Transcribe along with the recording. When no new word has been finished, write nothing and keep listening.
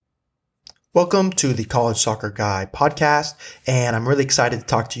Welcome to the College Soccer Guy podcast, and I'm really excited to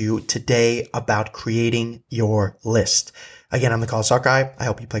talk to you today about creating your list. Again, I'm the College Soccer Guy. I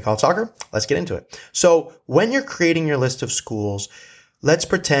help you play college soccer. Let's get into it. So when you're creating your list of schools, let's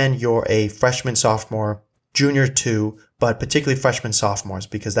pretend you're a freshman, sophomore, junior too, but particularly freshmen, sophomores,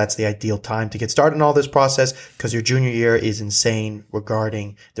 because that's the ideal time to get started in all this process because your junior year is insane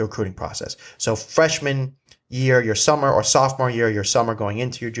regarding the recruiting process. So freshman year, your summer, or sophomore year, your summer going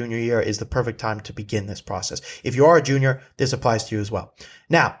into your junior year is the perfect time to begin this process. If you are a junior, this applies to you as well.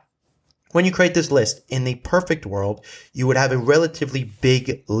 Now, when you create this list, in the perfect world, you would have a relatively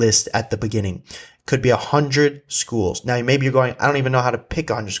big list at the beginning. Could be 100 schools. Now, maybe you're going, I don't even know how to pick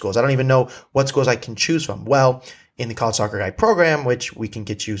 100 schools. I don't even know what schools I can choose from. Well, in the College Soccer Guy program, which we can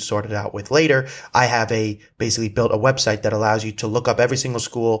get you sorted out with later, I have basically built a website that allows you to look up every single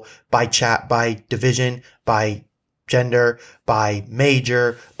school by chat, by division, by gender, by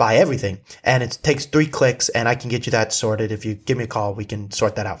major, by everything. And it takes 3 clicks and I can get you that sorted. If you give me a call, we can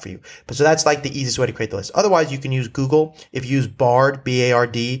sort that out for you. But so that's like the easiest way to create the list. Otherwise, you can use Google. If you use Bard,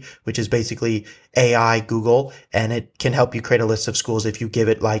 B-A-R-D, which is basically AI Google, and it can help you create a list of schools if you give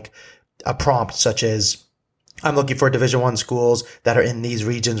it like a prompt such as, I'm looking for Division I schools that are in these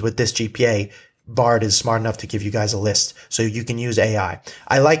regions with this GPA. Bard is smart enough to give you guys a list. So you can use AI.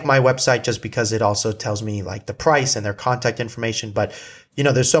 I like my website just because it also tells me like the price and their contact information. But,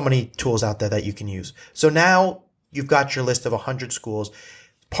 there's so many tools out there that you can use. So now you've got your list of 100 schools.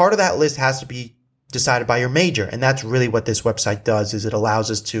 Part of that list has to be decided by your major. And that's really what this website does, is it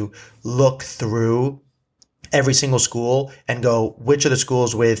allows us to look through every single school and go, which are the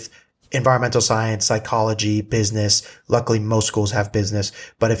schools with environmental science, psychology, business. Luckily, most schools have business.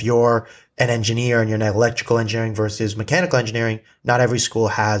 But if you're an engineer and you're in electrical engineering versus mechanical engineering, not every school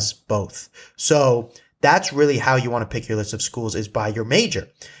has both. So that's really how you want to pick your list of schools, is by your major.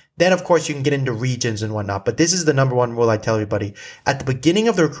 Then, of course, you can get into regions and whatnot. But this is the number one rule I tell everybody. At the beginning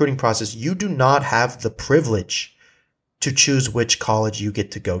of the recruiting process, you do not have the privilege to choose which college you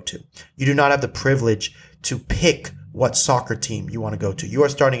get to go to. You do not have the privilege to pick what soccer team you want to go to. You are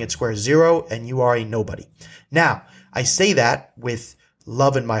starting at square zero and you are a nobody. Now, I say that with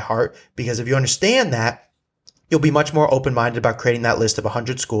love in my heart, because if you understand that, you'll be much more open-minded about creating that list of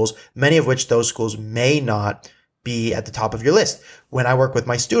 100 schools, many of which those schools may not be at the top of your list. When I work with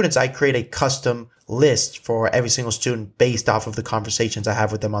my students, I create a custom list for every single student based off of the conversations I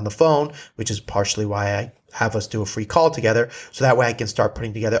have with them on the phone, which is partially why I have us do a free call together. So that way I can start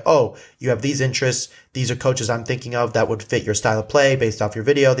putting together, you have these interests. These are coaches I'm thinking of that would fit your style of play based off your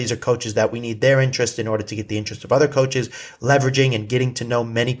video. These are coaches that we need their interest in order to get the interest of other coaches. Leveraging and getting to know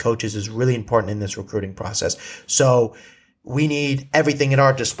many coaches is really important in this recruiting process. So we need everything at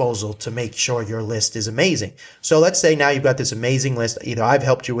our disposal to make sure your list is amazing. So let's say now you've got this amazing list. Either I've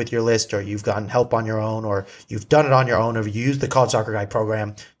helped you with your list, or you've gotten help on your own, or you've done it on your own, or you used the College Soccer Guy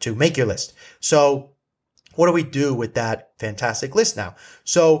program to make your list. So what do we do with that fantastic list now?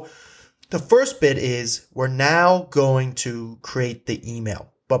 So the first bit is we're now going to create the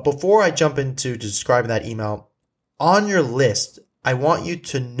email. But before I jump into describing that email, on your list, I want you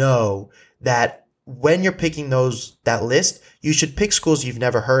to know that when you're picking that list, you should pick schools you've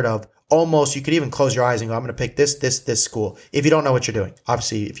never heard of. Almost, you could even close your eyes and go, I'm going to pick this school. If you don't know what you're doing.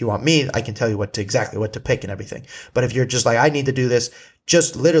 Obviously, if you want me, I can tell you exactly what to pick and everything. But if you're just like, I need to do this,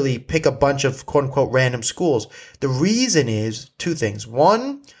 just literally pick a bunch of quote unquote random schools. The reason is 2 things.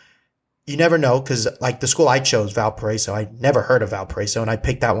 One, you never know, because like the school I chose, Valparaiso, I never heard of Valparaiso, and I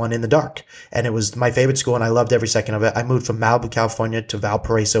picked that one in the dark. And it was my favorite school, and I loved every second of it. I moved from Malibu, California to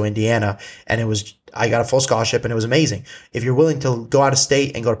Valparaiso, Indiana, and I got a full scholarship, and it was amazing. If you're willing to go out of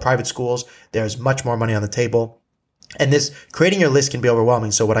state and go to private schools, there's much more money on the table. And creating your list can be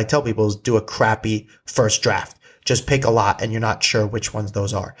overwhelming. So what I tell people is do a crappy first draft. Just pick a lot and you're not sure which ones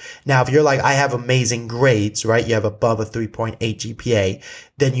those are. Now, if you're like, I have amazing grades, right? You have above a 3.8 GPA,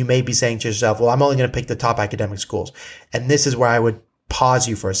 then you may be saying to yourself, well, I'm only going to pick the top academic schools. And this is where I would pause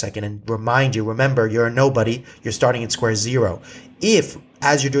you for a second and remind you, remember, you're a nobody. You're starting at square zero. If,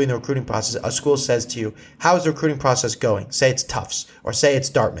 as you're doing the recruiting process, a school says to you, how is the recruiting process going? Say it's Tufts or say it's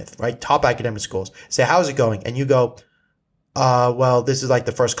Dartmouth, right? Top academic schools. Say, how is it going? And you go, well, this is like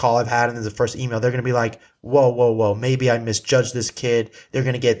the first call I've had and this is the first email. They're going to be like, whoa. Maybe I misjudged this kid. They're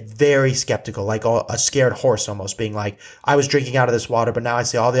going to get very skeptical, like a scared horse almost, being like, I was drinking out of this water, but now I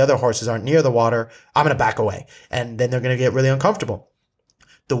see all the other horses aren't near the water. I'm going to back away. And then they're going to get really uncomfortable.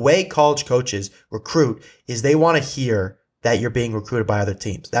 The way college coaches recruit is they want to hear that you're being recruited by other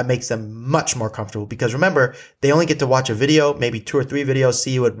teams. That makes them much more comfortable because remember, they only get to watch a video, maybe 2 or 3 videos,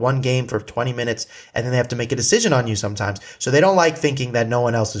 see you at one game for 20 minutes, and then they have to make a decision on you sometimes. So they don't like thinking that no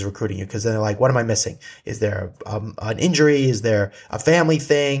one else is recruiting you because then they're like, what am I missing? Is there an injury? Is there a family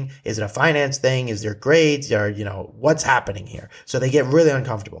thing? Is it a finance thing? Is there grades? Or, what's happening here? So they get really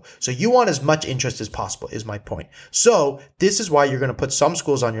uncomfortable. So you want as much interest as possible is my point. So this is why you're going to put some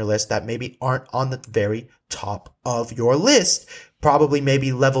schools on your list that maybe aren't on the very top of your list, probably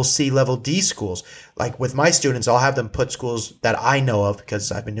maybe level C, level D schools. Like with my students, I'll have them put schools that I know of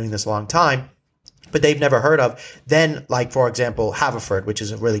because I've been doing this a long time, but they've never heard of. Then, like, for example, Haverford, which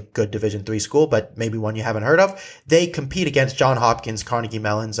is a really good Division III school, but maybe one you haven't heard of. They compete against Johns Hopkins, Carnegie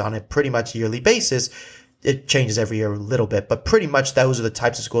Mellon's on a pretty much yearly basis. It changes every year a little bit, but pretty much those are the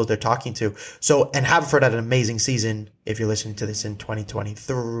types of schools they're talking to. So, and Haverford had an amazing season. If you're listening to this in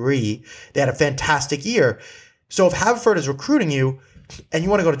 2023, they had a fantastic year. So if Haverford is recruiting you and you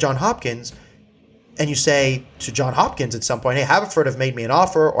want to go to Johns Hopkins and you say to Johns Hopkins at some point, hey, Haverford have made me an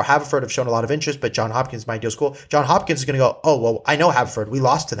offer or Haverford have shown a lot of interest, but Johns Hopkins is my ideal school. Johns Hopkins is going to go, oh, well, I know Haverford. We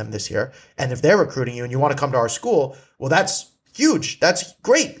lost to them this year. And if they're recruiting you and you want to come to our school, well, that's huge. That's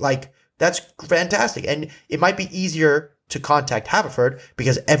great. Like, that's fantastic. And it might be easier to contact Haverford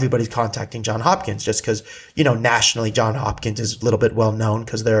because everybody's contacting Johns Hopkins just because, nationally Johns Hopkins is a little bit well known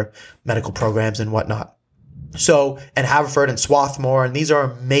because their medical programs and whatnot. So, and Haverford and Swarthmore, and these are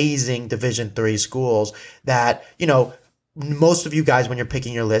amazing Division III schools that, most of you guys, when you're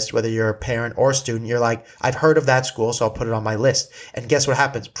picking your list, whether you're a parent or a student, you're like, I've heard of that school, so I'll put it on my list. And guess what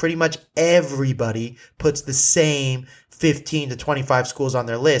happens? Pretty much everybody puts the same 15 to 25 schools on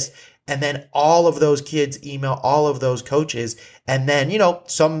their list. And then all of those kids email all of those coaches. And then,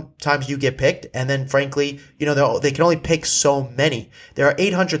 sometimes you get picked. And then frankly, they can only pick so many. There are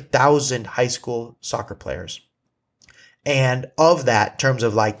 800,000 high school soccer players. And of that, in terms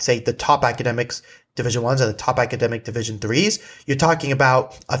of like, say, the top academics, Division I's and the top academic Division III's, you're talking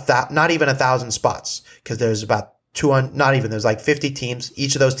about not even 1,000 spots because there's about 200, not even, there's like 50 teams.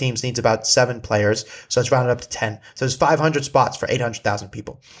 Each of those teams needs about 7 players. So it's rounded up to 10. So there's 500 spots for 800,000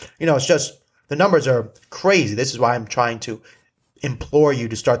 people. It's just, the numbers are crazy. This is why I'm trying to implore you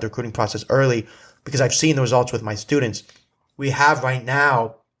to start the recruiting process early because I've seen the results with my students. We have right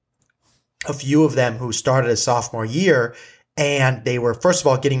now a few of them who started as sophomore year and they were, first of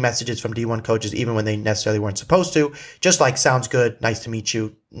all, getting messages from D1 coaches even when they necessarily weren't supposed to. Just like, sounds good, nice to meet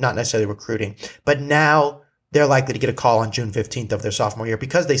you, not necessarily recruiting. But now they're likely to get a call on June 15th of their sophomore year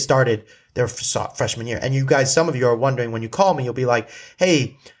because they started their freshman year. And you guys, some of you are wondering when you call me, you'll be like,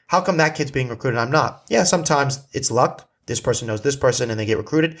 hey, how come that kid's being recruited and I'm not? Yeah, sometimes it's luck. This person knows this person and they get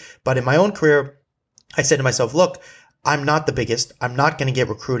recruited. But in my own career, I said to myself, look, I'm not the biggest. I'm not going to get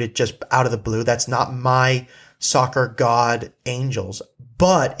recruited just out of the blue. That's not my soccer god angels.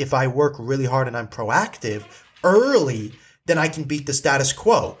 But if I work really hard and I'm proactive early, then I can beat the status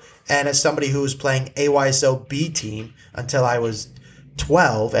quo. And as somebody who was playing AYSO B team until I was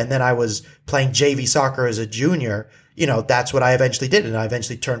 12, and then I was playing JV soccer as a junior, that's what I eventually did. And I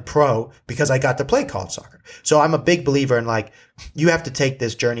eventually turned pro because I got to play college soccer. So I'm a big believer in you have to take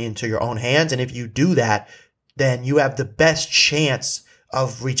this journey into your own hands. And if you do that, then you have the best chance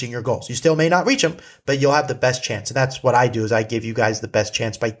of reaching your goals. You still may not reach them, but you'll have the best chance. And that's what I do is I give you guys the best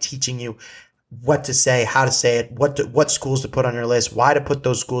chance by teaching you what to say, how to say it, what schools to put on your list, why to put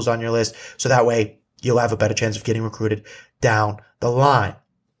those schools on your list. So that way you'll have a better chance of getting recruited down the line.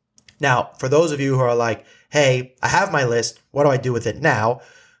 Now, for those of you who are like, hey, I have my list. What do I do with it now?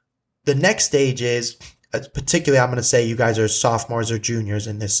 The next stage is, particularly I'm going to say you guys are sophomores or juniors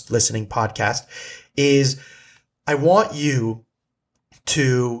in this listening podcast, is I want you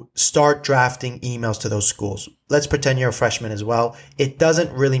to start drafting emails to those schools. Let's pretend you're a freshman as well. It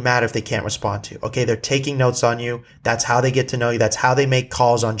doesn't really matter if they can't respond to you. Okay, they're taking notes on you. That's how they get to know you. That's how they make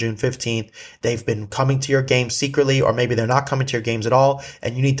calls on June 15th. They've been coming to your games secretly, or maybe they're not coming to your games at all,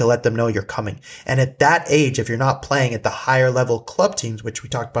 and you need to let them know you're coming. And at that age, if you're not playing at the higher level club teams, which we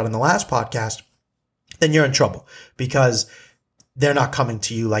talked about in the last podcast, then you're in trouble because they're not coming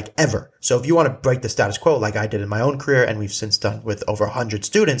to you like ever. So if you want to break the status quo like I did in my own career and we've since done with over 100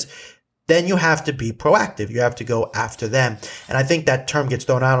 students, then you have to be proactive. You have to go after them. And I think that term gets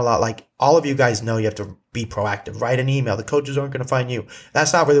thrown out a lot. Like all of you guys know you have to be proactive. Write an email. The coaches aren't going to find you.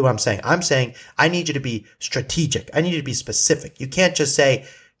 That's not really what I'm saying. I'm saying I need you to be strategic. I need you to be specific. You can't just say,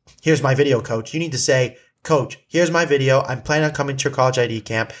 here's my video, coach. You need to say, coach, here's my video. I'm planning on coming to your college ID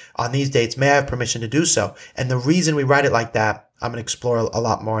camp on these dates. May I have permission to do so? And the reason we write it like that, I'm going to explore a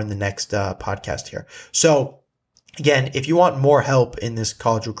lot more in the next podcast here. So Again, if you want more help in this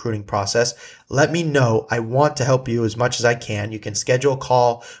college recruiting process, let me know. I want to help you as much as I can. You can schedule a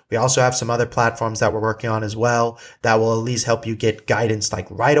call. We also have some other platforms that we're working on as well that will at least help you get guidance like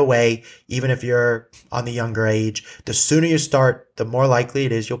right away, even if you're on the younger age. The sooner you start, the more likely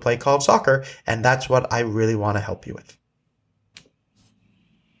it is you'll play college soccer. And that's what I really want to help you with.